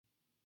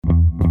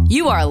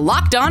You are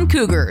Locked On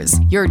Cougars,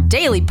 your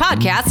daily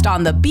podcast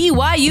on the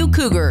BYU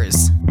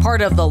Cougars,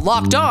 part of the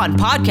Locked On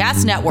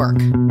Podcast Network.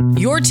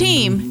 Your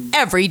team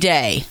every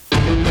day.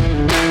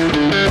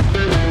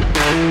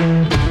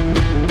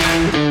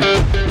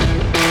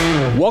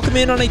 Welcome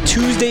in on a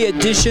Tuesday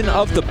edition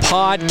of the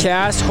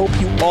podcast. Hope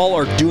you all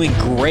are doing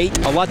great.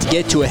 A lot to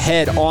get to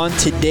ahead on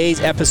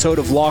today's episode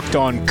of Locked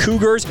On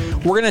Cougars.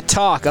 We're going to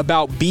talk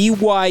about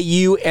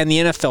BYU and the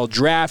NFL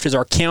Draft as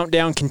our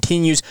countdown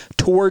continues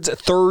towards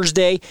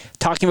Thursday.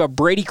 Talking about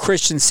Brady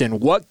Christensen.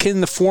 What can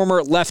the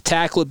former left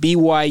tackle at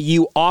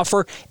BYU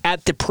offer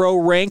at the pro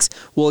ranks?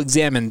 We'll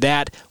examine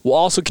that. We'll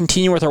also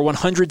continue with our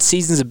 100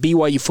 seasons of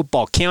BYU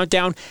football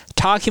countdown.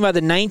 Talking about the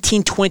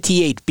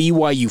 1928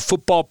 BYU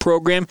football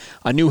program,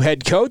 a new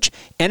head coach,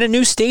 and a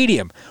new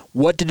stadium.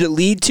 What did it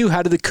lead to?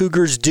 How did the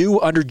Cougars do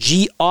under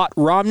G. Ott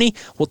Romney?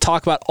 We'll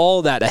talk about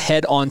all that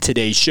ahead on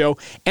today's show.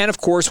 And, of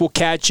course, we'll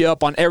catch you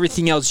up on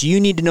everything else you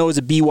need to know as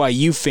a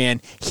BYU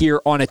fan here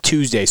on a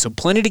Tuesday. So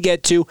plenty to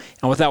get to.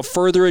 And without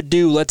further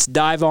ado, let's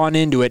dive on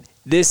into it.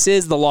 This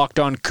is the Locked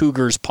On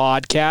Cougars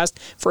podcast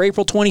for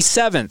April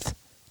 27th,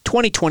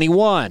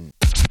 2021.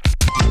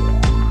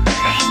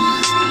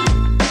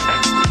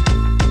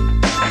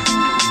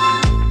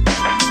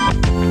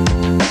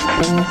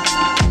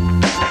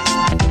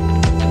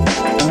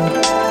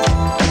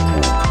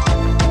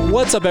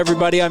 What's up,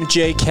 everybody? I'm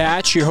Jay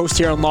Catch, your host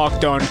here on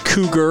Locked On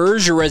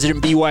Cougars, your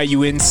resident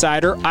BYU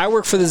insider. I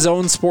work for the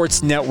Zone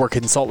Sports Network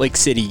in Salt Lake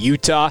City,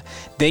 Utah.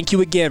 Thank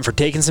you again for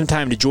taking some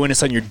time to join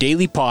us on your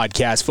daily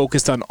podcast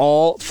focused on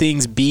all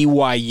things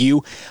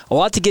BYU. A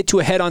lot to get to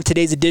ahead on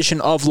today's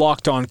edition of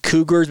Locked On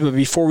Cougars, but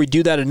before we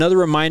do that, another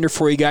reminder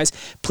for you guys.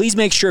 Please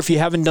make sure, if you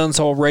haven't done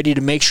so already,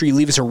 to make sure you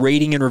leave us a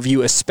rating and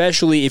review,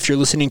 especially if you're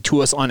listening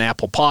to us on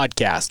Apple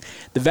Podcasts.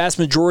 The vast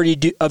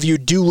majority of you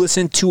do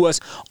listen to us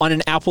on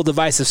an Apple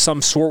device of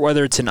some sort,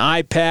 whether it's an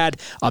iPad,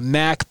 a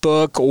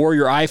MacBook, or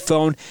your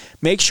iPhone.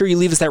 Make sure you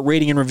leave us that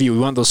rating and review. We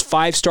want those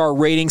 5-star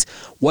ratings.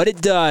 What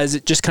it does,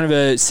 just kind of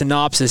a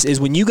synopsis, is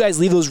when you guys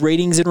leave those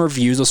ratings and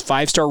reviews, those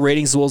 5-star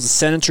ratings, as well as a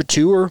sentence or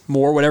two or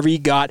more, whatever you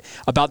got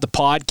about the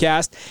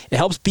podcast, it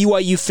helps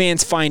BYU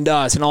fans find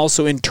us, and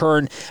also in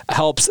turn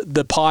helps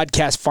the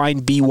podcast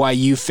find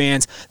BYU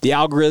fans. The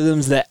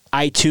algorithms that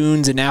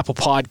iTunes and Apple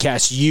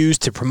Podcasts use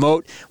to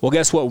promote, well,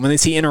 guess what? When they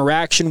see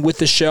interaction with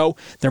the show,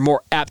 they're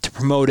more apt to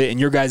promote it, and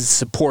your guys'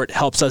 support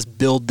helps us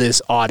build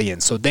this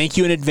audience. So thank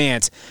you in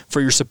advance for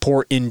your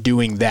support in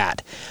doing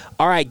that.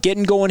 All right,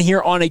 getting going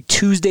here on a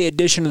Tuesday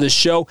edition of the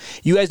show.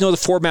 You guys know the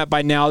format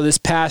by now. This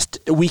past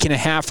week and a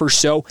half or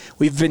so,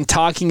 we've been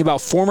talking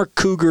about former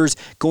Cougars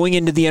going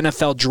into the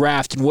NFL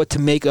Draft and what to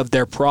make of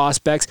their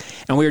prospects.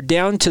 And we are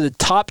down to the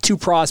top 2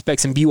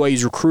 prospects in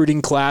BYU's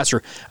recruiting class,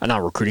 or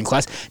not recruiting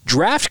class,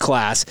 draft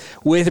class,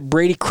 with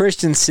Brady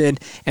Christensen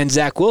and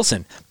Zach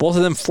Wilson. Both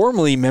of them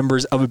formerly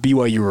members of a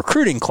BYU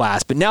recruiting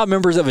class, but now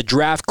members of a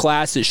draft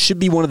class that should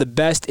be one of the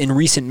best in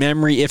recent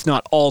memory, if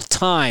not all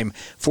time,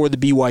 for the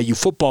BYU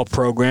football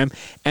program.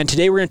 And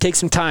today we're going to take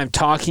some time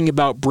talking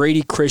about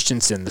Brady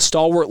Christensen, the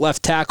stalwart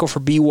left tackle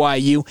for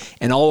BYU,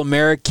 an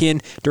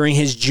All-American during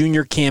his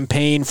junior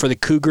campaign for the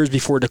Cougars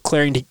before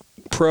declaring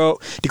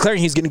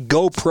he's going to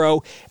go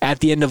pro at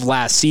the end of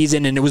last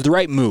season, and it was the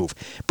right move.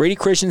 Brady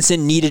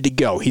Christensen needed to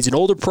go. He's an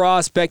older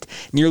prospect,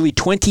 nearly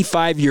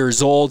 25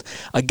 years old,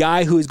 a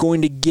guy who is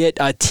going to get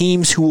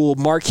teams who will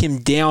mark him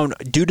down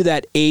due to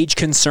that age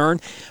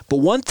concern. But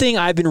one thing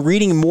I've been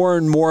reading more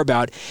and more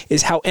about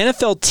is how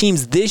NFL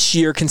teams this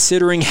year,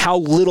 considering how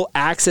little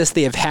access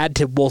they have had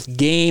to both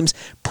games,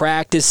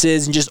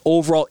 practices, and just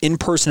overall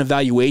in-person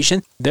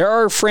evaluation, there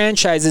are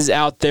franchises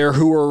out there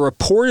who are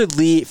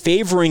reportedly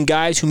favoring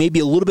guys who may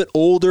be a little bit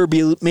older,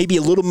 maybe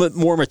a little bit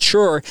more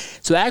mature,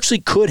 so that actually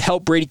could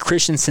help Brady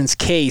Christensen's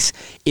case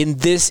in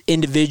this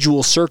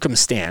individual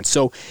circumstance.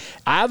 So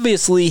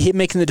obviously, him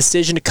making the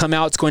decision to come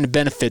out is going to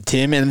benefit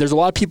him, and there's a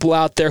lot of people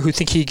out there who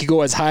think he could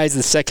go as high as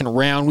the second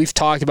round. We've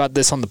talked about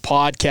this on the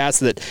podcast,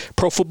 that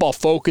Pro Football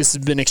Focus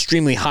has been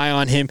extremely high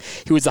on him.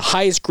 He was the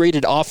highest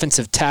graded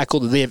offensive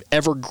tackle that they have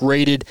ever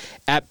graded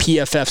at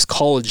PFF's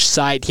college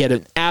site. He had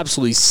an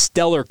absolutely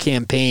stellar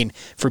campaign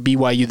for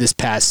BYU this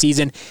past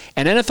season,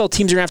 and NFL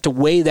teams are going to have to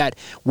weigh that,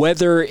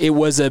 whether it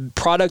was a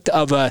product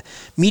of a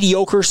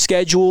mediocre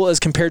schedule as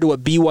compared to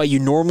what BYU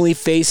normally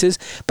faces.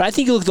 But I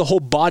think you look at the whole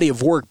body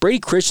of work. Brady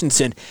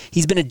Christensen,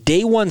 he's been a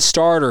day one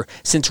starter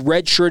since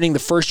redshirting the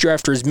first year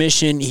after his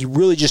mission. He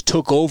really just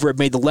took over and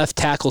made the left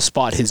tackle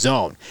spot his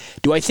own.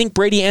 Do I think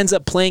Brady ends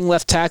up playing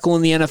left tackle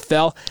in the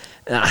NFL?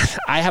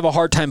 I have a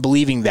hard time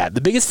believing that.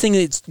 The biggest thing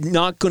that's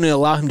not going to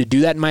allow him to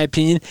do that, in my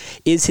opinion,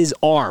 is his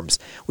arms.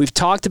 We've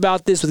talked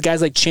about this with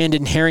guys like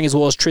Chandon Herring as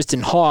well as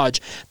Tristan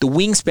Hodge. The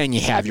wingspan you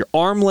have, your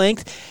arm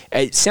length,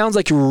 it sounds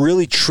like a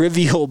really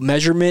trivial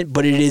measurement,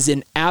 but it is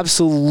an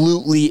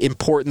absolutely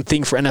important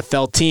thing for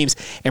NFL teams.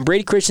 And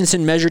Brady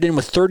Christensen measured in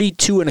with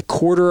 32 and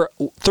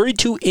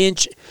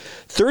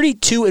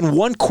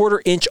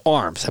 1/4 inch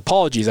arms.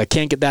 Apologies, I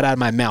can't get that out of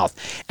my mouth.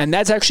 And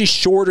that's actually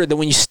shorter than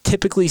when you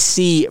typically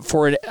see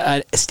for a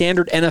a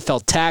standard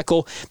NFL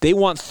tackle. They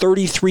want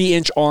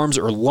 33-inch arms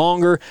or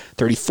longer,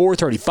 34,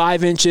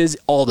 35 inches,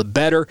 all the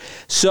better.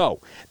 So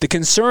the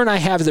concern I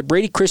have is that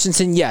Brady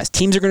Christensen, yes,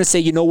 teams are going to say,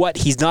 you know what,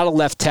 he's not a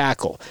left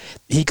tackle.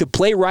 He could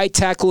play right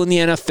tackle in the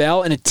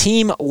NFL, and a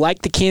team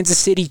like the Kansas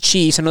City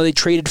Chiefs, I know they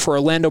traded for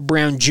Orlando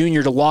Brown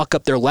Jr. to lock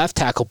up their left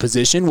tackle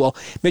position. Well,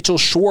 Mitchell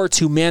Schwartz,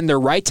 who manned their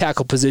right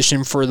tackle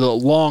position for the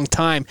long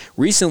time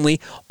recently,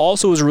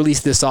 also was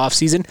released this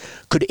offseason.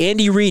 Could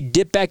Andy Reid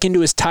dip back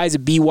into his ties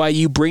at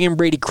BYU, bring in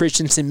Brady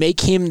Christensen, make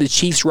him the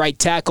Chiefs' right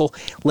tackle,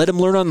 let him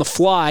learn on the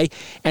fly,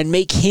 and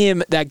make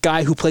him that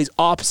guy who plays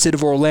opposite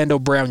of Orlando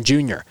Brown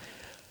Jr.?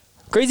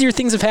 Crazier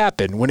things have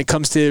happened when it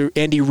comes to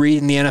Andy Reid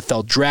in the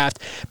NFL draft,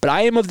 but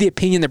I am of the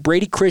opinion that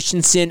Brady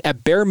Christensen,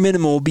 at bare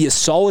minimum, will be a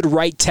solid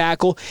right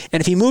tackle,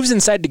 and if he moves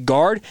inside to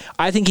guard,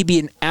 I think he'd be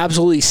an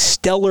absolutely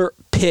stellar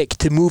pick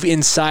to move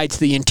inside to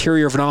the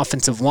interior of an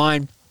offensive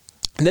line.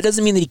 And that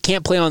doesn't mean that he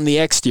can't play on the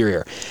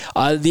exterior.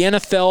 The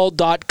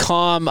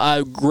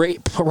NFL.com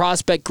great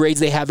prospect grades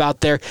they have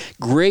out there,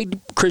 grade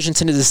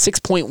Christensen is a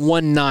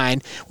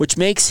 6.19, which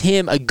makes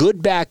him a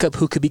good backup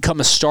who could become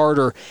a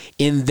starter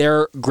in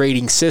their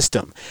grading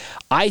system.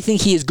 I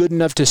think he is good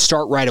enough to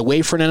start right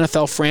away for an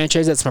NFL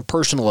franchise. That's my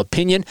personal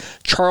opinion.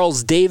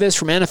 Charles Davis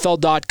from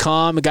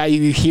NFL.com, a guy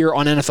you hear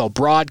on NFL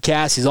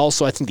broadcasts. He's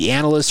also, I think, the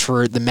analyst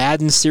for the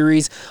Madden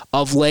series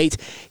of late.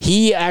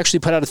 He actually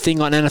put out a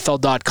thing on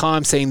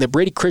NFL.com saying that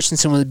Brady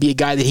Christensen would be a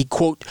guy that he,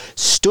 quote,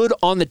 stood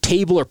on the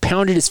table or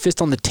pounded his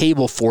fist on the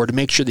table for to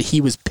make sure that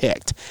he was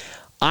picked.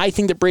 I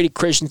think that Brady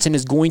Christensen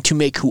is going to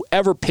make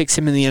whoever picks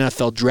him in the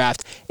NFL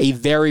draft a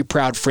very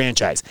proud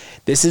franchise.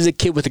 This is a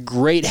kid with a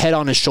great head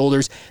on his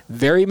shoulders,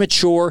 very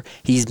mature.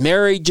 He's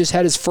married, just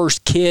had his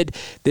first kid.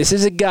 This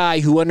is a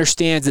guy who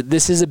understands that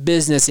this is a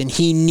business and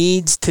he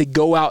needs to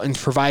go out and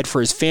provide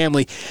for his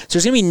family. So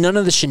there's going to be none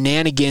of the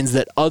shenanigans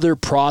that other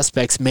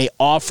prospects may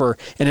offer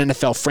an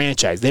NFL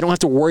franchise. They don't have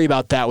to worry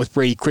about that with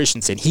Brady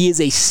Christensen. He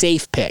is a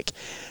safe pick.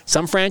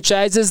 Some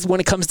franchises, when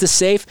it comes to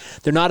safe,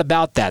 they're not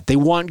about that. They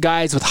want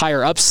guys with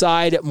higher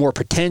upside, more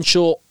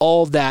potential,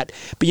 all of that.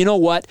 But you know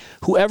what?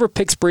 Whoever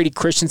picks Brady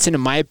Christensen,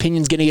 in my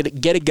opinion, is going to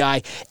get a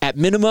guy, at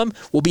minimum,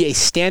 will be a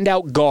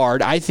standout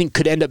guard. I think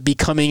could end up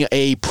becoming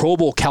a Pro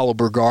Bowl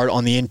caliber guard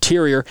on the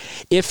interior,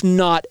 if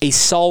not a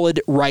solid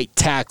right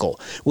tackle.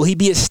 Will he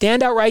be a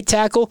standout right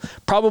tackle?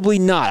 Probably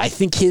not. I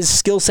think his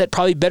skill set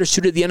probably better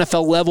suited at the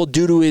NFL level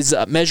due to his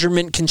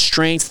measurement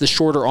constraints, the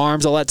shorter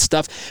arms, all that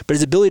stuff. But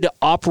his ability to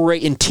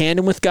operate in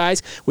tandem with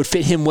guys would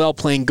fit him well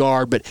playing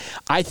guard, but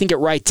I think at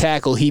right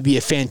tackle he'd be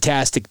a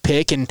fantastic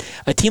pick, and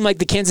a team like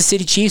the Kansas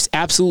City Chiefs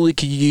absolutely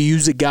could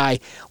use a guy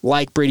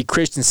like Brady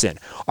Christensen.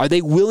 Are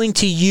they willing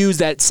to use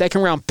that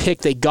second-round pick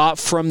they got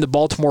from the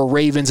Baltimore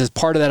Ravens as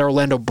part of that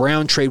Orlando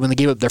Brown trade when they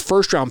gave up their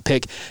first-round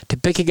pick to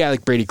pick a guy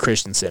like Brady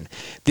Christensen?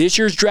 This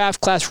year's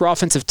draft class for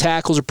offensive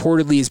tackles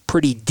reportedly is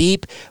pretty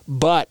deep,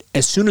 but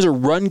as soon as a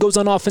run goes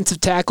on offensive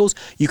tackles,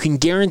 you can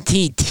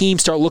guarantee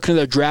teams start looking at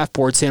their draft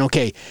board saying,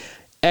 okay,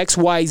 X,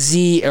 Y,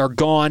 Z are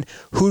gone.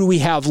 Who do we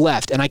have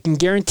left? And I can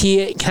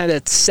guarantee it, kind of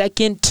that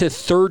second to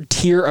third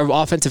tier of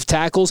offensive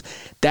tackles,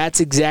 that's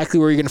exactly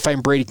where you're going to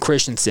find Brady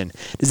Christensen.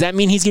 Does that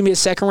mean he's going to be a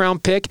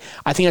second-round pick?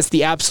 I think that's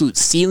the absolute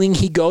ceiling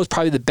he goes,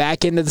 probably the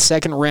back end of the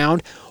second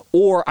round.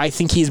 Or I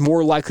think he's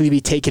more likely to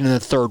be taken in the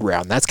third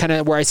round. That's kind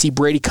of where I see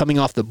Brady coming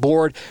off the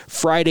board.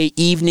 Friday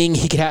evening,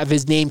 he could have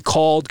his name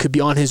called, could be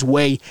on his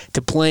way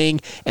to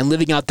playing and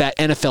living out that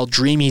NFL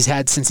dream he's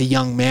had since a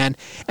young man.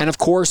 And of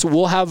course,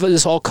 we'll have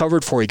this all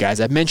covered for you guys.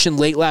 I mentioned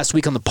late last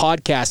week on the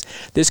podcast,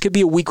 this could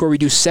be a week where we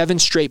do 7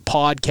 straight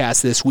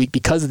podcasts this week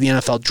because of the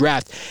NFL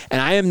draft.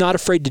 And I am not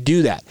afraid to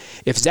do that.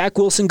 If Zach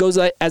Wilson goes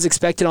as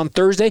expected on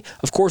Thursday,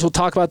 of course, we'll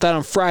talk about that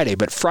on Friday.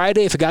 But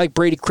Friday, if a guy like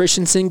Brady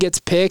Christensen gets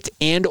picked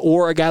and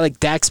or a guy like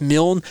Dax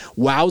Milne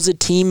wows a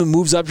team and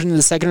moves up into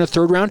the second or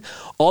third round,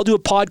 I'll do a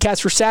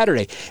podcast for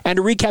Saturday. And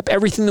to recap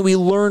everything that we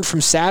learned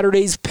from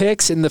Saturday's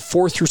picks in the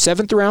 4th through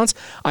 7th rounds,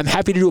 I'm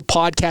happy to do a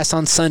podcast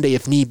on Sunday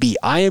if need be.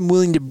 I am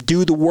willing to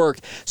do the work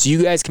so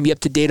you guys can be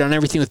up to date on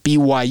everything with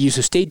BYU.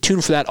 So stay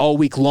tuned for that all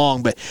week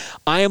long. But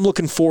I am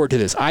looking forward to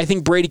this. I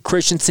think Brady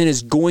Christensen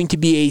is going to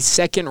be a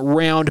second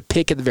round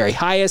pick at the very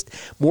highest,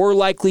 more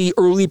likely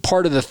early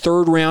part of the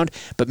third round.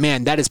 But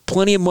man, that is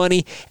plenty of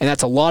money, and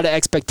that's a lot of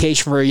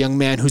expectation for a young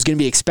man who's going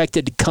to be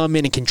expected to come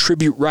in and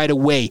contribute right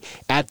away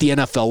at the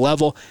NFL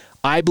level.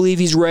 I believe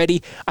he's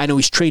ready. I know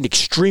he's trained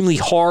extremely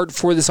hard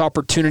for this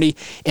opportunity.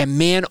 And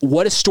man,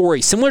 what a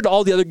story. Similar to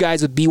all the other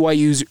guys with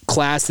BYU's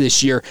class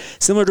this year.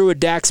 Similar to a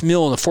Dax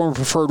Milne, a former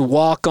preferred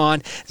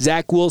walk-on,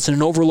 Zach Wilson,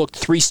 an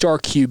overlooked 3-star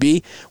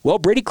QB. Well,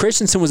 Brady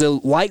Christensen was a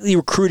lightly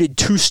recruited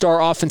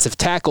 2-star offensive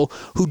tackle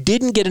who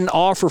didn't get an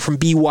offer from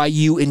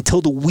BYU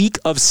until the week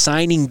of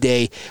signing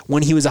day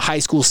when he was a high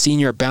school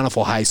senior at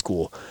Bountiful High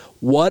School.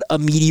 What a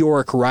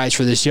meteoric rise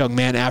for this young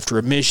man after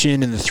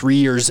admission and the 3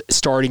 years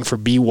starting for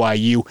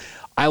BYU.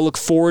 I look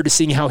forward to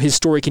seeing how his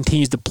story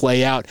continues to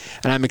play out,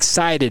 and I'm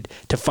excited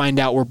to find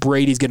out where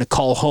Brady's going to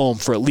call home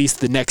for at least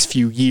the next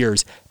few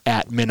years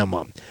at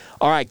minimum.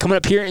 All right, coming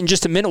up here in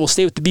just a minute, we'll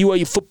stay with the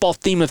BYU football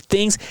theme of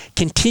things,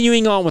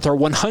 continuing on with our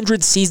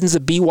 100 seasons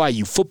of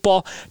BYU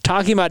football,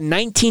 talking about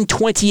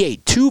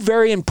 1928. Two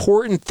very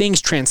important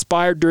things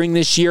transpired during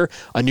this year,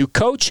 a new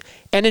coach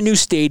and a new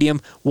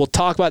stadium. We'll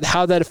talk about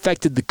how that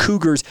affected the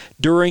Cougars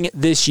during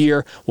this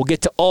year. We'll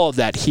get to all of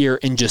that here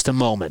in just a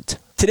moment.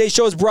 Today's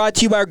show is brought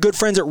to you by our good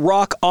friends at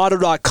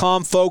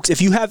rockauto.com, folks.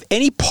 If you have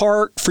any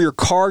part for your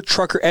car,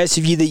 truck, or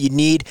SUV that you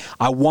need,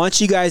 I want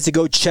you guys to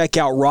go check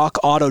out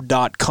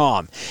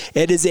rockauto.com.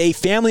 It is a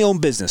family-owned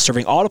business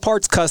serving auto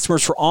parts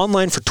customers for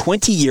online for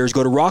 20 years.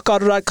 Go to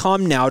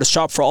rockauto.com now to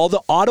shop for all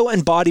the auto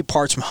and body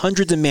parts from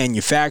hundreds of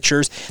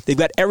manufacturers. They've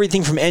got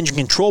everything from engine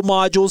control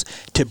modules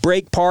to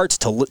brake parts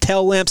to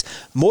tail lamps,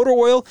 motor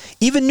oil,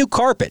 even new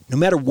carpet. No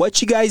matter what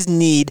you guys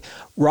need,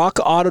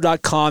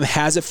 rockauto.com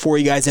has it for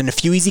you guys in a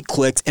few easy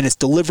clicks, and it's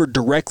delivered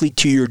directly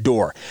to your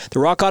door. The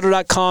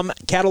rockauto.com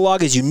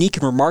catalog is unique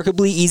and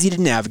remarkably easy to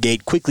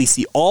navigate. Quickly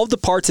see all of the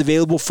parts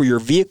available for your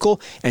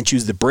vehicle and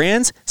choose the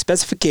brands,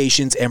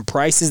 specifications, and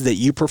prices that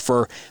you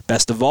prefer.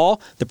 Best of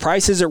all, the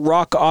prices at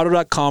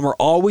rockauto.com are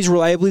always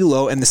reliably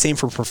low, and the same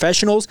for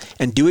professionals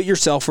and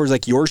do-it-yourselfers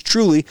like yours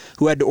truly,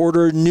 who had to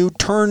order a new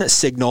turn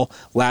signal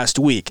last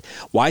week.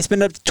 Why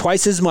spend up to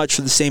twice as much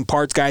for the same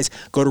parts, guys?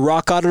 Go to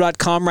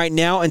rockauto.com right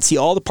now and see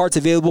all the parts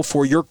available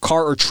for your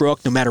car or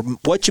truck, no matter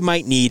what you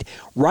might need.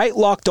 Right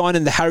locked on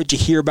in the How Did You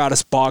Hear About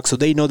Us box so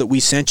they know that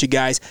we sent you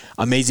guys.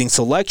 Amazing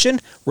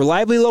selection,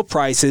 reliably low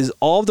prices,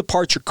 all of the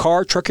parts your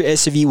car, truck, or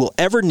SUV will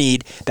ever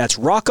need. That's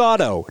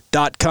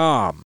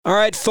rockauto.com. All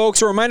right,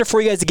 folks, a reminder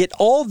for you guys to get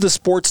all of the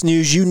sports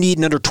news you need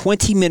in under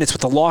 20 minutes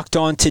with the Locked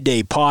On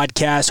Today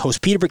podcast.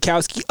 Host Peter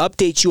Bukowski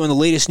updates you on the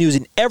latest news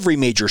in every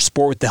major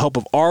sport with the help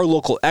of our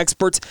local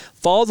experts.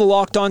 Follow the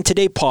Locked On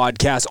Today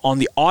podcast on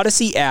the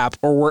Odyssey app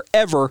or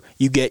wherever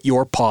you get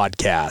your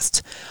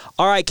podcasts.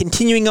 All right,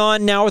 continuing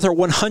on now with our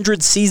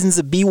 100 seasons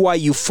of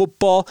BYU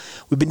football.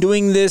 We've been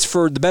doing this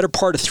for the better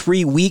part of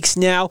 3 weeks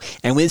now,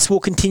 and this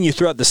will continue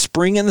throughout the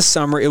spring and the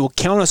summer. It will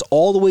count us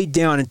all the way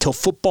down until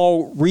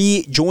football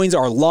rejoins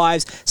our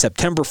lives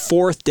September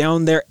 4th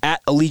down there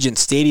at Allegiant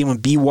Stadium when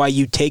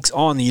BYU takes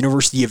on the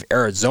University of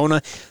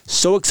Arizona.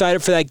 So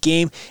excited for that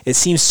game. It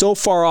seems so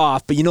far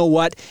off, but you know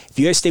what? If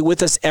you guys stay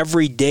with us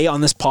every day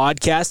on this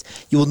podcast,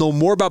 you will know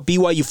more about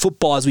BYU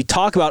football as we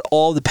talk about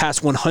all the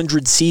past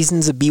 100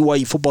 seasons of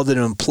BYU football that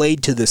have been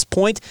played to this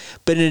point.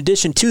 But in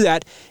addition to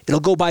that,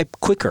 it'll go by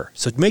quicker.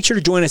 So make sure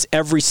to join us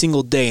every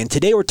single day. And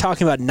today we're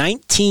talking about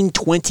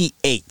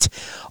 1928.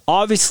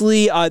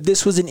 Obviously,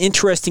 this was an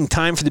interesting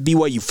time for the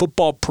BYU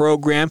football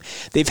program.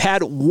 They've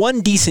had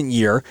one decent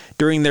year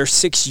during their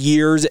 6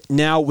 years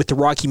now with the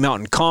Rocky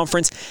Mountain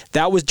Conference.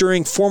 That was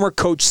during former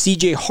coach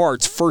C.J.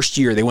 Hart's first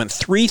year. They went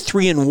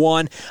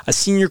 3-3-1, a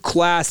senior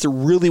class that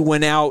really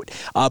went out.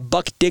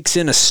 Buck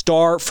Dixon, a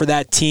star for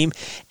that team.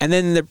 And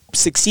then the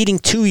succeeding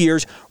 2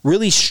 years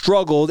really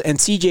struggled, and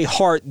C.J.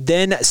 Hart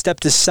then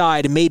stepped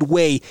aside and made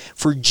way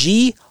for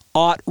G.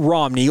 Ott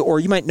Romney,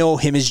 or you might know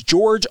him as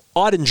George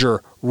Ottinger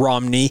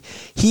Romney.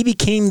 He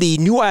became the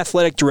new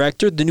athletic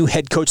director, the new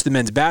head coach of the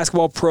men's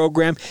basketball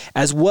program,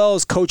 as well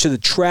as coach of the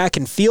track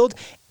and field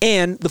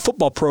and the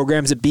football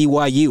programs at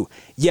BYU.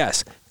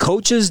 Yes,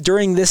 coaches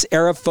during this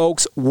era,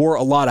 folks, wore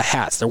a lot of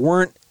hats. There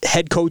weren't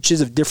head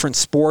coaches of different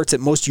sports at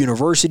most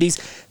universities.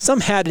 Some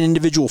had an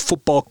individual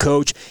football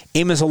coach.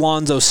 Amos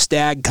Alonzo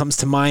Stagg comes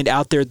to mind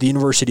out there at the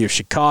University of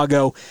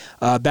Chicago,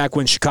 back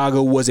when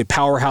Chicago was a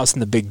powerhouse in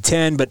the Big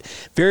Ten, but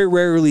very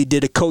rarely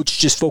did a coach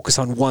just focus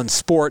on one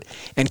sport,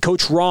 and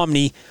Coach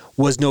Romney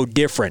was no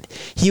different.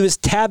 He was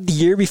tabbed the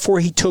year before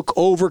he took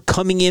over,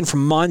 coming in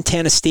from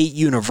Montana State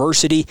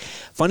University.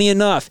 Funny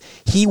enough,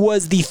 he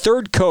was the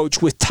third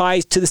coach with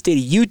ties to the state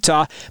of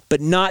Utah, but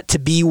not to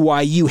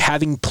BYU,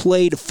 having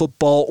played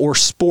football or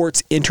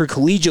sports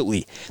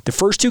intercollegiately. The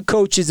first two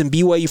coaches in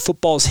BYU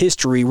football's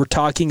history, we're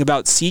talking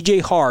about C.J.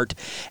 Hart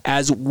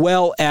as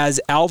well as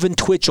Alvin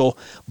Twitchell,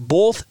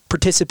 both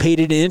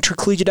participated in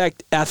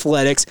intercollegiate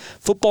athletics,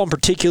 football in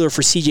particular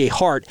for C.J.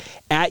 Hart,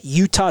 at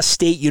Utah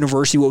State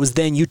University, what was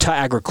then Utah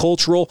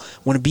Agricultural,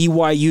 one of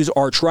BYU's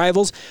arch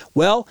rivals.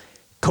 Well,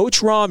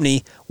 Coach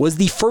Romney was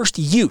the first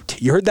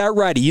Ute, you heard that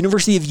right, a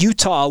University of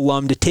Utah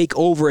alum to take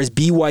over as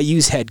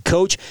BYU's head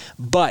coach.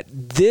 But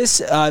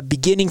this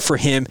beginning for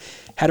him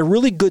had a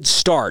really good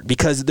start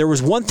because there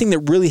was one thing that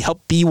really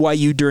helped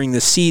BYU during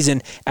the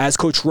season as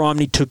Coach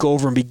Romney took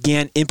over and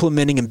began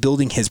implementing and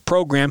building his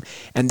program,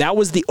 and that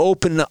was the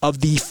opening of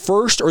the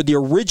first or the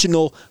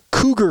original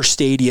Cougar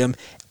Stadium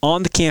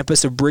on the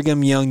campus of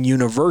Brigham Young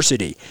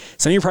University.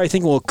 Some of you probably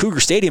think, well, Cougar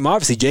Stadium,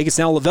 obviously, Jake, it's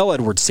now LaVell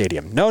Edwards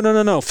Stadium.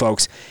 No,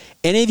 folks.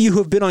 Any of you who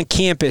have been on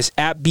campus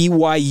at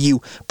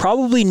BYU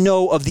probably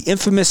know of the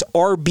infamous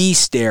RB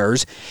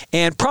stairs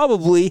and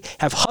probably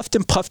have huffed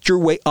and puffed your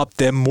way up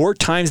them more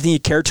times than you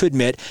care to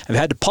admit. I've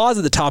had to pause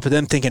at the top of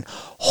them thinking,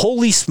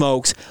 holy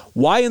smokes,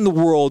 why in the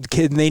world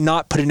can they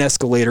not put an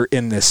escalator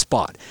in this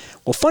spot?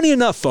 Well, funny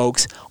enough,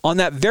 folks, on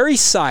that very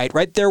site,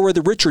 right there where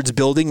the Richards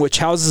building, which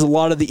houses a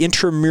lot of the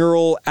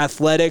intramural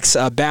athletics,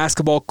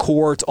 basketball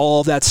courts,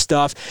 all of that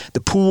stuff,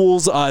 the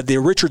pools, the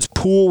Richards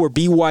pool where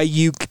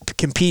BYU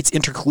competes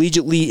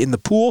intercollegiately in the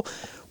pool.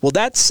 Well,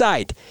 that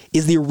site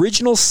is the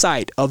original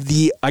site of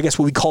the, I guess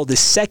what we call the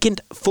second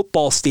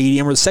football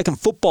stadium or the second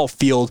football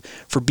field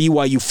for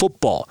BYU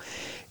football.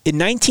 In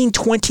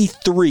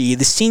 1923,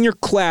 the senior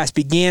class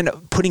began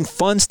putting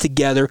funds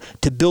together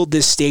to build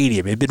this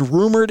stadium. It had been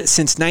rumored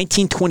since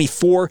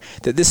 1924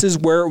 that this is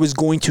where it was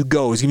going to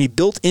go. It was going to be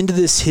built into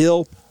this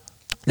hill.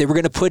 They were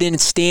going to put in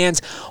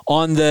stands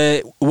on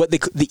the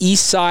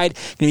east side,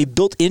 going to be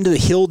built into the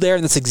hill there,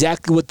 and that's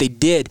exactly what they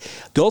did.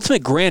 The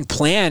ultimate grand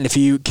plan, if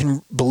you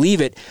can believe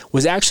it,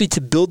 was actually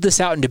to build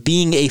this out into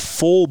being a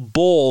full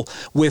bowl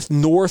with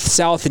north,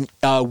 south,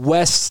 and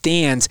west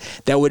stands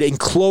that would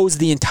enclose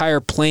the entire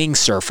playing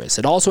surface.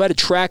 It also had a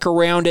track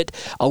around it,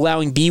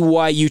 allowing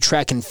BYU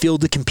track and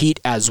field to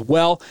compete as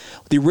well.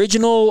 The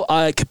original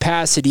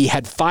capacity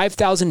had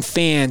 5,000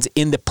 fans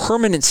in the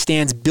permanent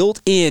stands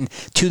built in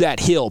to that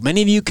hill.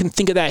 Many of you can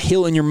think of that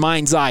hill in your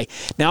mind's eye.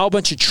 Now a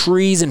bunch of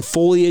trees and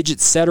foliage,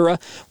 etc.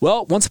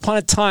 Well, once upon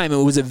a time,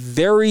 it was a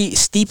very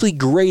steeply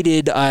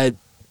graded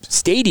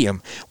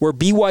stadium where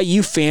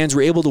BYU fans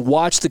were able to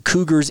watch the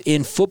Cougars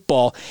in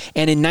football.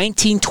 And in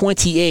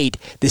 1928,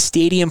 the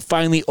stadium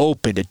finally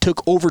opened. It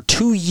took over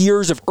 2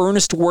 years of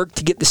earnest work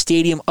to get the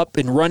stadium up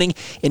and running.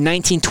 In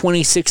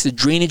 1926, the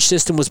drainage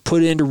system was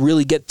put in to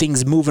really get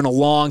things moving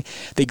along.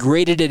 They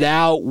graded it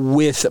out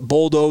with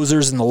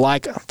bulldozers and the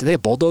like. Did they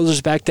have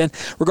bulldozers back then?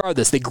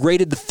 Regardless, they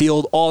graded the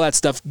field, all that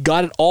stuff,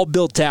 got it all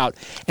built out,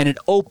 and it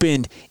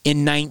opened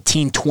in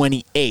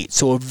 1928.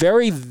 So a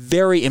very,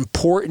 very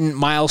important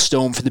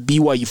milestone for the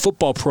BYU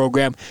football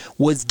program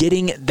was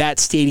getting that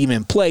stadium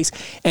in place,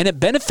 and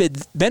it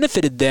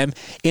benefited them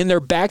in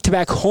their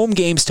back-to-back home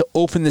games to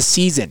open the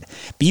season.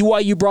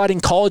 BYU brought in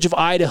College of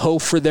Idaho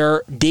for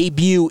their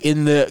debut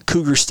in the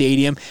Cougar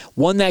Stadium,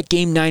 won that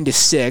game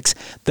 9-6.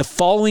 The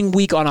following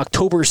week on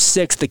October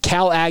 6th, the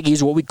Cal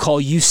Aggies, what we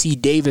call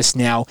UC Davis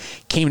now,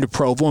 came to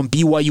Provo, and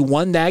BYU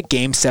won that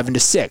game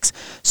 7-6.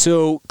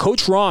 So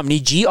Coach Romney,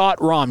 G.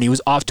 Ott Romney,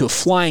 was off to a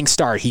flying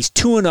start. He's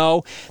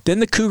 2-0.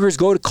 Then the Cougars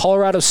go to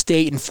Colorado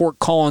State and Fort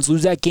Collins,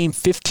 lose that game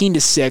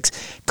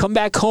 15-6, come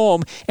back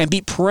home and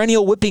beat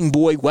perennial whipping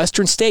boy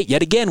Western State.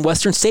 Yet again,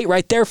 Western State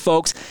right there,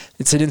 folks.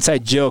 It's an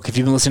inside joke if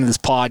you've been listening to this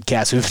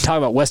podcast. We've been talking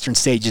about Western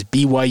State, just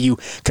BYU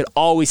could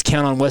always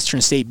count on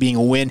Western State being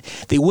a win.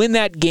 They win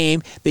that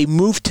game. They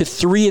move to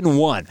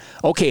 3-1.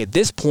 Okay, at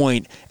this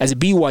point, as a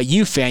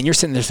BYU fan, you're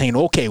sitting there saying,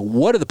 okay,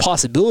 what are the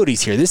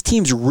possibilities here? This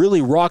team's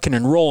really rocking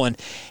and rolling.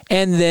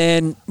 And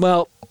then,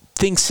 well,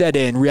 things set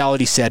in,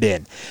 reality set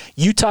in.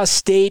 Utah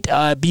State,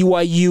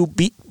 BYU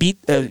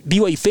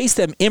BYU faced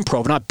them in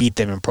Provo, not beat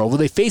them in Provo.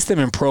 They faced them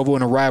in Provo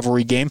in a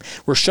rivalry game.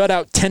 Were shut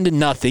out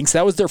 10-0. So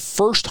that was their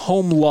first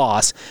home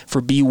loss for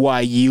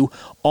BYU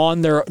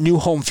on their new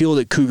home field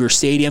at Cougar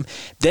Stadium.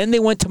 Then they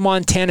went to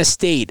Montana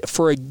State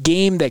for a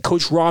game that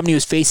Coach Romney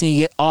was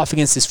facing off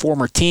against his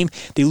former team.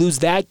 They lose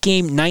that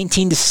game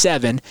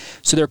 19-7.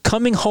 So they're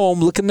coming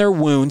home, licking their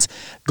wounds,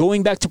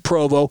 going back to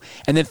Provo,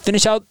 and then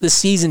finish out the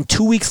season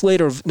 2 weeks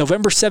later,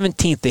 November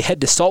 17th. They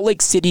head to Salt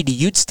Lake City to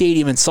Ute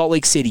Stadium in Salt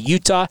Lake City,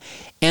 Utah,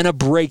 and a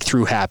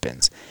breakthrough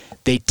happens.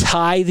 They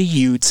tie the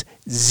Utes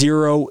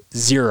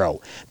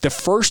 0-0. The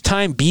first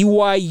time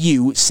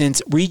BYU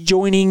since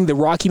rejoining the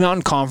Rocky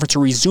Mountain Conference or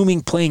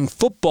resuming playing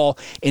football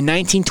in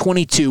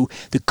 1922,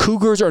 the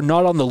Cougars are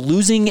not on the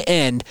losing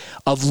end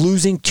of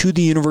losing to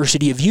the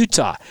University of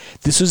Utah.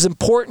 This was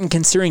important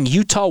considering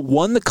Utah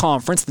won the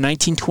conference, the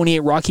 1928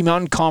 Rocky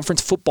Mountain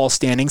Conference football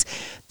standings.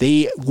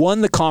 They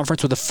won the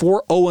conference with a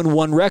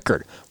 4-0-1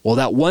 record. Well,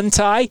 that one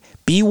tie,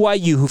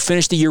 BYU, who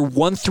finished the year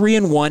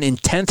 1-3-1 in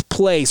 10th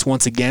place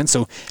once again,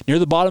 so near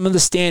the bottom of the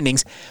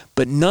standings,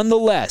 but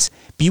nonetheless,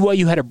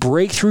 BYU had a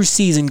breakthrough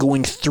season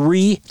going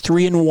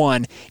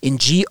 3-1 in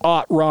G.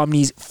 Ott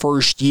Romney's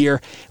first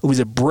year. It was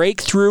a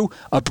breakthrough,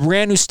 a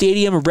brand new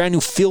stadium, a brand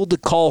new field to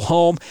call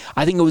home.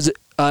 I think it was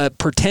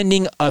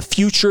pretending a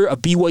future of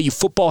BYU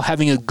football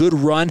having a good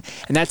run,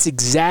 and that's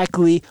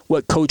exactly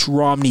what Coach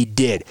Romney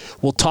did.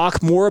 We'll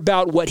talk more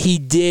about what he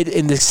did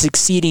in the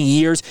succeeding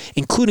years,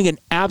 including an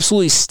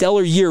absolutely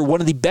stellar year,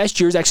 one of the best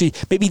years, actually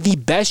maybe the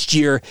best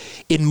year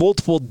in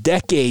multiple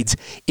decades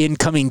in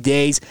coming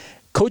days.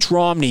 Coach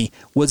Romney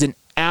was an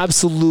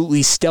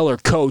absolutely stellar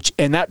coach,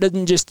 and that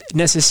doesn't just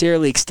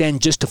necessarily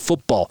extend just to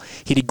football.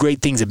 He did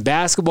great things in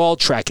basketball,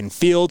 track and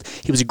field.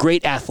 He was a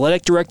great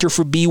athletic director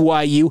for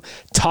BYU.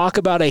 Talk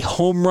about a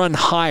home run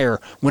hire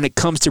when it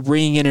comes to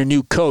bringing in a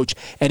new coach,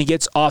 and he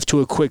gets off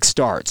to a quick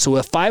start. So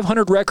a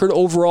 500 record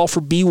overall for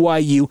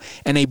BYU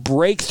and a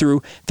breakthrough,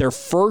 their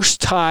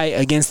first tie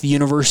against the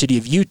University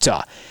of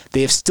Utah.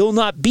 They have still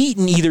not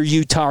beaten either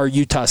Utah or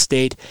Utah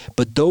State,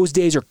 but those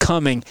days are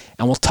coming,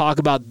 and we'll talk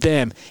about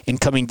them in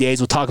coming days.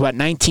 We'll talk about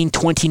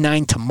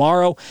 1929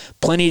 tomorrow.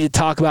 Plenty to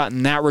talk about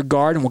in that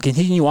regard, and we'll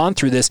continue on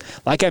through this.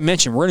 Like I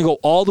mentioned, we're going to go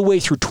all the way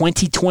through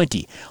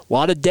 2020. A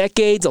lot of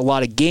decades, a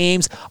lot of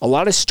games, a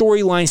lot of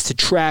storylines to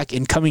track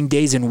in coming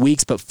days and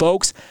weeks. But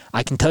folks,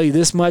 I can tell you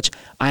this much.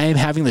 I am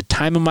having the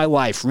time of my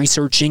life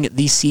researching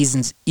these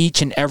seasons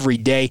each and every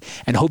day,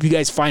 and hope you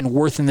guys find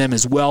worth in them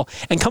as well,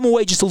 and come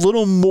away just a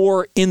little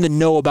more in the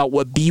know about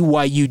what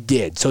BYU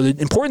did. So the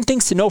important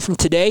things to know from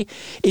today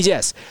is,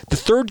 yes, the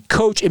third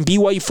coach in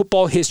BYU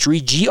football history,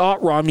 G.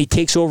 Ott Romney,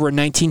 takes over in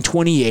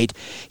 1928.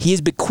 He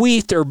is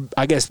bequeathed, or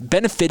I guess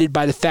benefited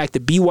by the fact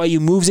that BYU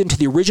moves into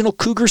the original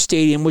Cougar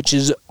Stadium, which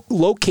is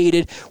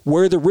located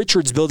where the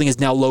Richards building is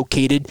now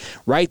located,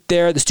 right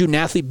there. The student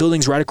athlete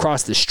building's right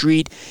across the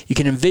street. You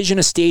can envision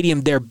a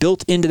stadium there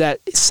built into that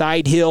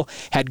side hill,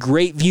 had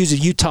great views of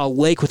Utah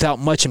Lake without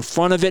much in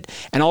front of it,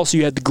 and also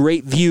you had the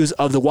great views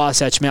of the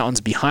Wasatch Mountains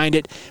behind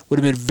it. Would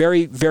have been a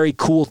very, very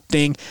cool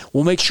thing.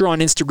 We'll make sure on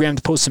Instagram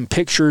to post some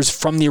pictures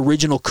from the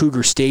original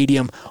Cougar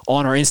Stadium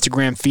on our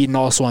Instagram feed and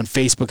also on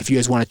Facebook if you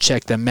guys want to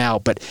check them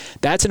out. But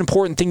that's an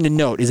important thing to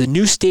note, is a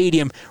new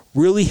stadium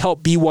really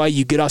helped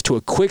BYU get off to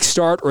a quick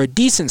start, or a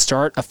decent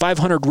start, a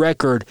 500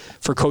 record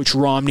for Coach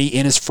Romney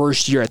in his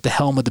first year at the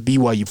helm of the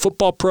BYU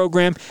football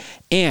program.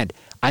 And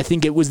I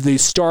think it was the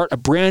start, a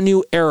brand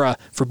new era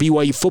for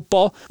BYU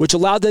football, which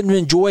allowed them to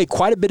enjoy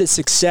quite a bit of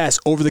success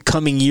over the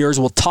coming years.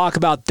 We'll talk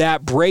about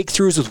that.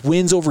 Breakthroughs with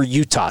wins over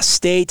Utah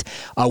State.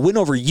 A win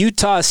over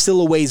Utah is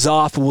still a ways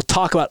off, but we'll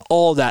talk about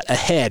all that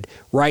ahead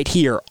right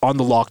here on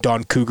the Locked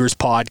On Cougars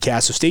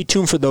podcast. So stay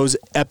tuned for those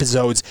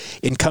episodes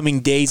in coming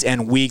days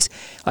and weeks.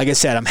 Like I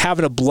said, I'm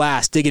having a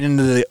blast digging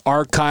into the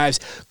archives,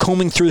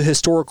 combing through the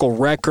historical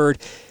record.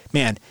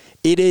 Man,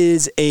 it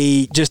is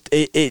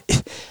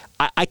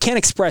I can't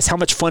express how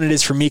much fun it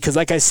is for me because,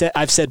 like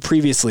I've said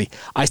previously,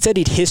 I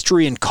studied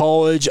history in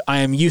college. I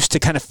am used to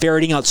kind of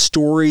ferreting out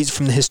stories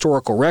from the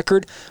historical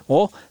record.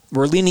 Well,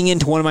 we're leaning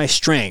into one of my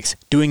strengths,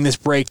 doing this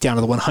breakdown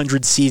of the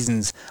 100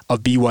 seasons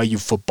of BYU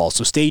football.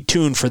 So stay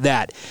tuned for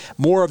that.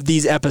 More of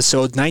these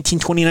episodes,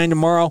 1929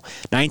 tomorrow,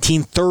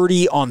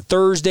 1930 on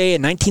Thursday,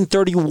 and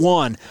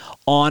 1931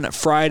 on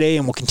Friday.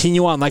 And we'll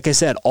continue on, like I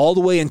said, all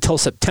the way until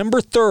September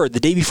 3rd, the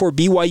day before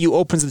BYU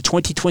opens the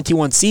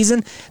 2021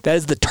 season. That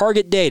is the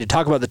target day to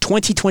talk about the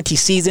 2020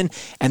 season.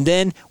 And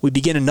then we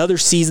begin another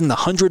season, the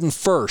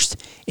 101st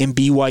in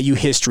BYU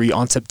history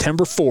on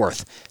September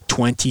 4th,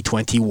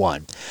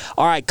 2021.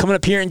 All right, coming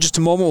up here in just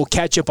a moment, we'll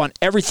catch up on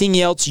everything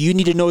else you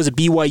need to know as a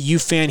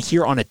BYU fan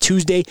here on a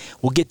Tuesday.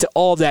 We'll get to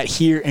all that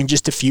here in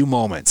just a few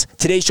moments.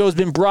 Today's show has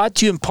been brought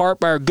to you in part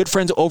by our good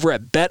friends over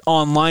at Bet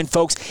Online,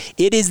 folks.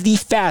 It is the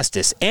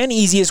fastest and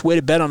easiest way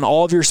to bet on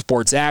all of your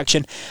sports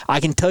action. I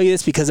can tell you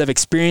this because I've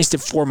experienced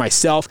it for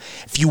myself.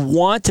 If you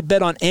want to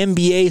bet on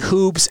NBA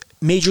hoops,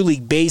 Major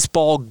League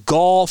Baseball,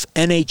 golf,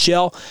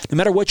 NHL, no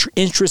matter what your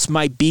interest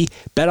might be,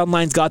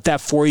 BetOnline's got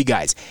that for you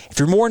guys. If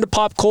you're more into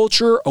pop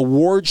culture,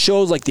 award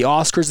shows like the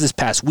Oscars this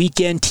past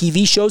weekend,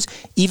 TV shows,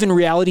 even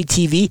reality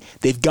TV,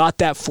 they've got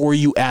that for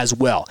you as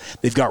well.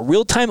 They've got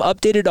real-time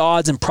updated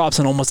odds and props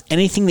on almost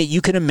anything that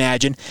you can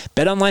imagine.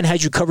 BetOnline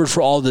has you covered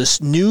for all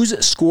this news,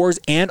 scores,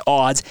 and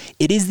odds.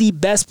 It is the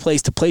best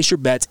place to place your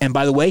bets, and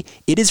by the way,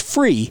 it is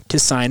free to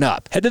sign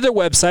up. Head to their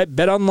website,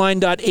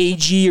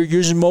 betonline.ag, or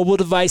use your mobile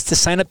device to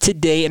sign up today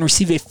and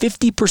receive a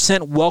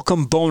 50%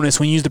 welcome bonus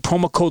when you use the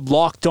promo code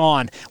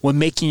LOCKEDON when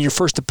making your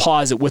first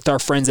deposit with our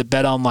friends at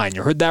BetOnline.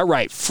 You heard that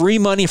right. Free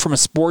money from a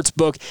sports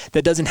book.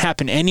 That doesn't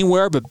happen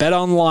anywhere, but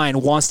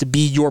BetOnline wants to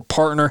be your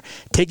partner.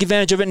 Take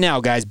advantage of it now,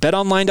 guys.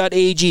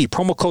 BetOnline.ag,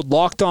 promo code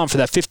LOCKEDON for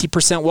that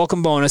 50%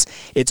 welcome bonus.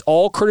 It's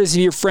all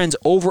courtesy of your friends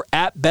over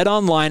at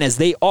BetOnline, as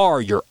they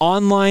are your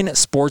online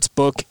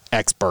sportsbook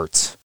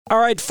experts. All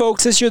right,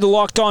 folks, this year the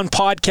Locked On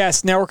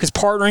Podcast Network is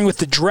partnering with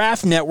the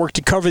Draft Network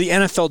to cover the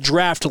NFL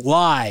Draft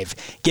live.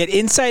 Get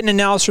insight and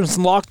analysis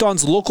from Locked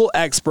On's local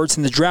experts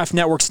and the Draft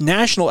Network's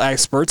national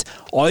experts.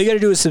 All you got to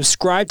do is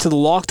subscribe to the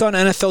Locked On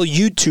NFL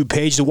YouTube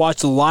page to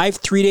watch the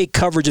live 3-day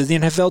coverage of the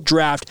NFL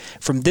Draft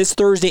from this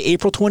Thursday,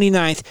 April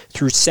 29th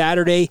through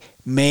Saturday,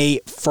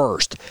 May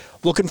 1st.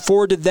 Looking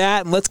forward to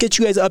that, and let's get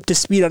you guys up to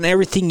speed on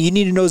everything you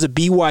need to know as a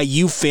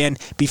BYU fan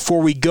before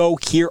we go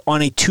here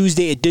on a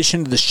Tuesday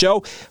edition of the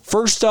show.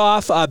 First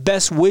off,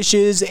 best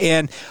wishes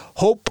and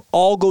hope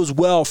all goes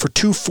well for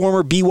two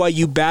former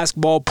BYU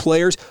basketball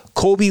players.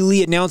 Kobe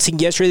Lee announcing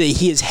yesterday that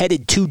he is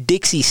headed to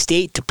Dixie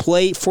State to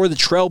play for the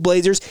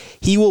Trailblazers.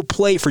 He will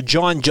play for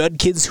John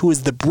Judkins, who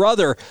is the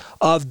brother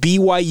of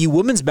BYU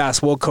women's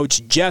basketball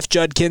coach Jeff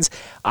Judkins.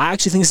 I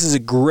actually think this is a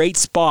great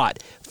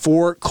spot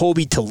for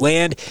Colby to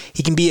land.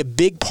 He can be a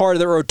big part of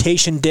the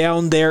rotation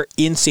down there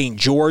in St.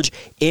 George.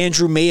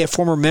 Andrew May, a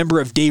former member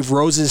of Dave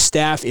Rose's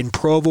staff in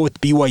Provo with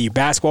the BYU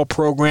basketball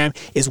program,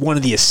 is one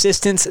of the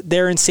assistants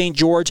there in St.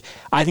 George.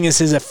 I think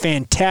this is a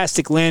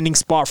fantastic landing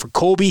spot for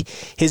Colby.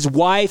 His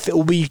wife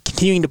will be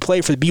continuing to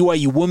play for the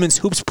BYU women's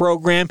hoops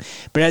program,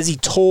 but as he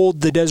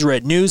told the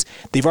Deseret News,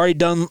 they've already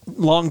done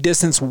long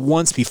distance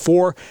once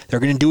before. They're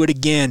going to do it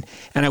again,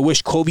 and I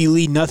wish Colby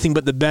Lee nothing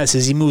but the best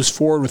as he moves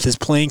forward with his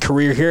playing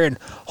career here, and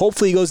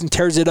hopefully he goes and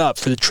tears it up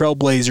for the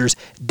Trailblazers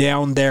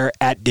down there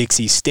at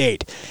Dixie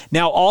State.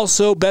 Now,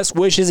 also, best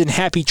wishes and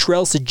happy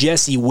trails to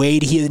Jesse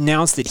Wade. He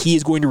announced that he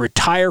is going to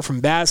retire from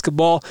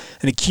basketball,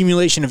 an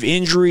accumulation of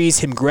injuries,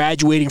 him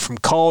graduating from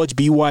college,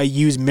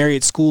 BYU's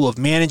Marriott School of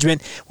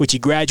Management, which he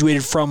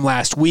graduated from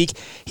last week.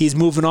 He's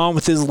moving on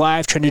with his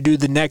life, trying to do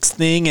the next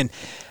thing, and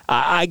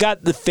I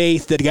got the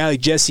faith that a guy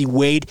like Jesse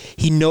Wade,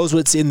 he knows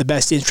what's in the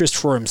best interest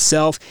for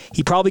himself.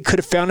 He probably could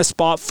have found a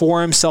spot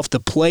for himself to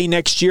play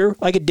next year,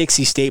 like a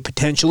Dixie State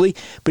potentially,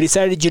 but he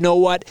decided, you know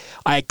what,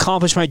 I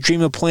accomplished my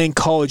dream of playing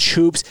college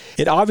hoops.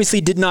 It obviously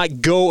did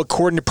not go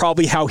according to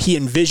probably how he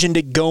envisioned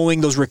it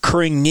going, those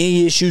recurring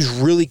knee issues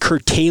really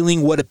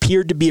curtailing what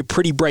appeared to be a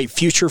pretty bright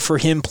future for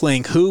him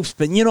playing hoops,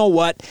 but you know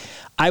what?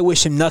 I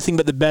wish him nothing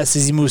but the best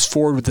as he moves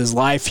forward with his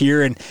life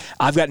here, and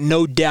I've got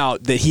no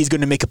doubt that he's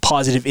going to make a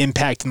positive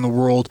impact in the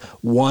world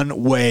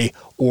one way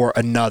or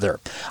another.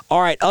 All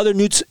right, other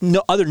news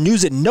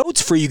and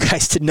notes for you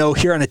guys to know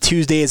here on a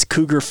Tuesday as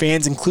Cougar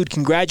fans include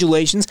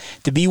congratulations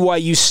to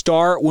BYU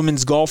star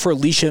women's golfer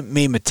Alicia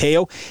May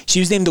Mateo. She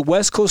was named the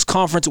West Coast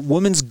Conference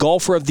Women's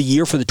Golfer of the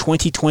Year for the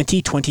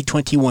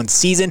 2020-2021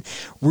 season.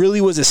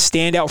 Really was a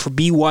standout for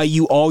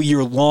BYU all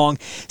year long.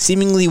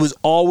 Seemingly was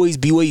always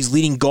BYU's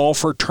leading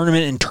golfer,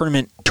 tournament in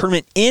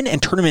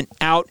and tournament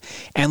out,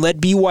 and led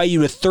BYU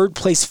to a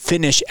third-place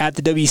finish at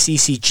the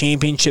WCC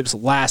Championships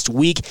last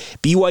week.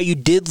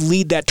 BYU did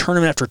lead that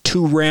tournament after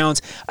 2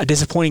 rounds. A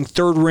disappointing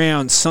third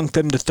round sunk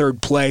them to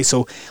third place,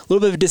 so a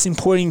little bit of a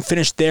disappointing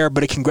finish there,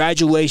 but a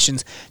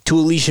congratulations to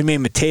Alicia May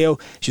Mateo.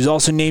 She was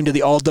also named to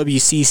the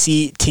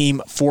All-WCC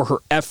team for her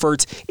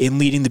efforts in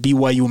leading the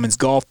BYU women's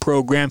golf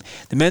program.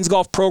 The men's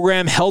golf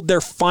program held their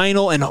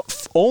final and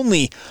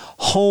only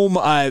home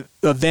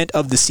event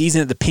of the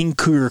season at the Pink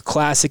Cougar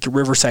Classic at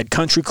Riverside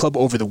Country Club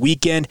over the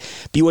weekend.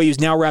 BYU's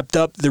now wrapped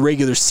up the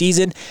regular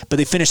season, but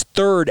they finished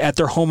third at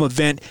their home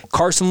event.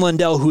 Carson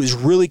Lundell, who has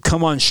really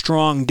come on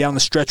strong down the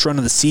stretch run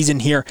of the season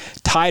here,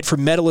 tied for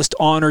medalist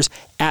honors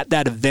at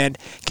that event.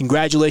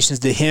 Congratulations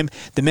to him.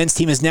 The men's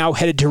team is now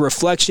headed to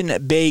Reflection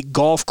Bay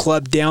Golf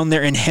Club down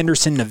there in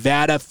Henderson,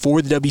 Nevada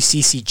for the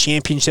WCC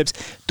Championships.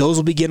 Those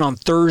will begin on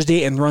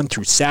Thursday and run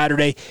through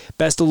Saturday.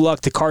 Best of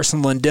luck to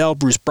Carson Lundell,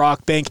 Bruce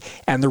Brockbank,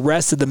 and the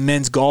rest of the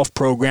men's golf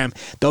program.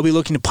 They'll be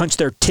looking to punch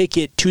their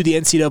ticket to the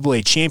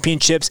NCAA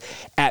Championships.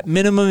 At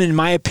minimum, in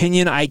my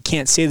opinion, I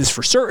can't say this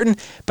for certain,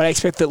 but I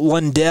expect that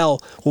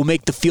Lundell will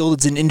make the field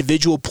as an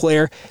individual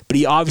player, but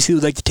he obviously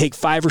would like to take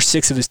 5 or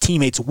 6 of his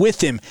teammates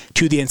with him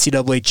to the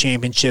NCAA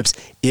Championships,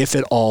 if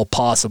at all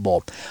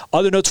possible.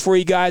 Other notes for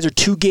you guys are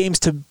 2 games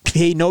to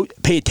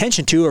pay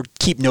attention to or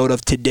keep note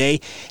of today.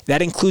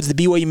 That includes the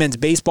BYU men's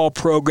baseball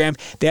program.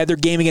 They had their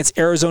game against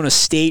Arizona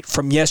State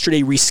from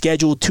yesterday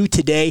rescheduled to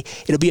today.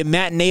 It'll be a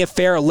matinee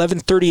affair,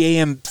 11:30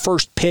 a.m.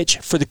 first pitch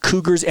for the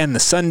Cougars and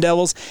the Sun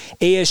Devils.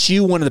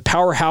 ASU, one of the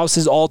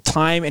powerhouses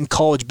all-time in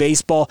college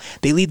baseball.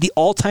 They lead the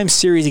all-time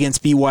series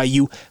against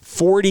BYU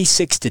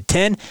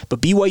 46-10,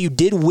 but BYU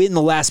did win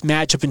the last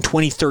matchup in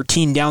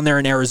 2013 down there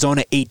in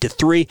Arizona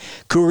 8-3.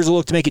 Cougars will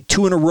look to make it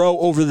 2 in a row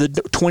over the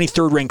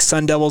 23rd ranked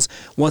Sun Devils.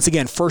 Once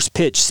again, first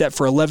pitch set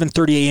for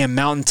 11:30 a.m.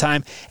 Mountain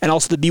Time. And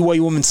also the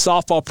BYU women's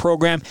softball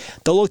program,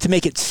 they'll look to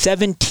make it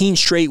 17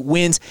 straight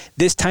wins,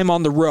 this time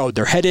on the road.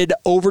 They're headed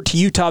over to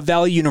Utah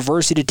Valley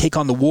University to take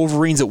on the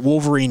Wolverines at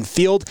Wolverine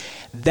Field.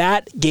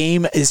 That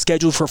game is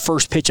scheduled for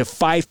first pitch of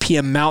 5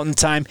 p.m. Mountain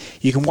Time.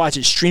 You can watch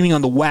it streaming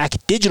on the WAC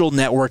Digital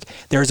Network.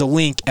 There's a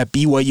link at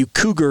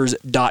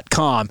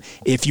BYUCougars.com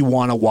if you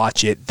want to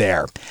watch it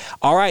there.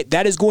 All right,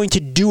 that is going to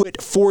do it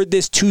for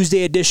this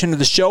Tuesday edition of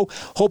the show.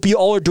 Hope you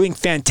all are doing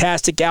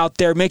fantastic out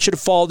there. Make sure to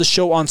follow the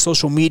show on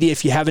social media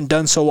if you haven't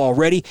done so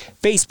already.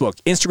 Facebook,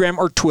 Instagram,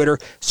 or Twitter.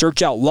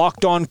 Search out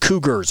Locked On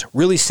Cougars.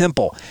 Really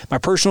simple. My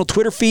personal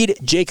Twitter feed,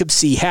 Jacob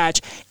C.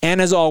 Hatch.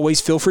 And as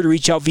always, feel free to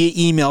reach out via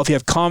email if you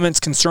have comments,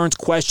 concerns,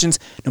 questions,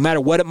 no matter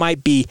what it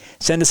might be.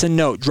 Send us a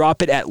note.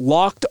 Drop it at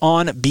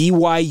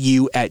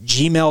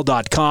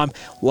lockedonbyu@gmail.com.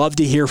 Love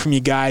to hear from you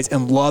guys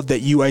and love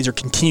that you guys are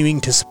continuing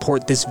to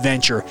support this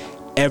venture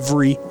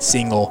every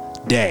single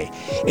day.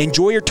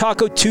 Enjoy your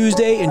Taco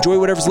Tuesday. Enjoy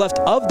whatever's left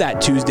of that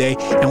Tuesday,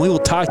 and we will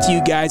talk to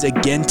you guys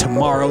again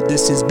tomorrow.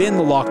 This has been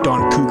the Locked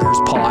On Cougars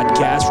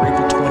podcast for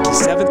April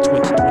 27th,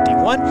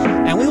 2021,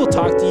 and we will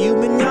talk to you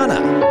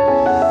mañana.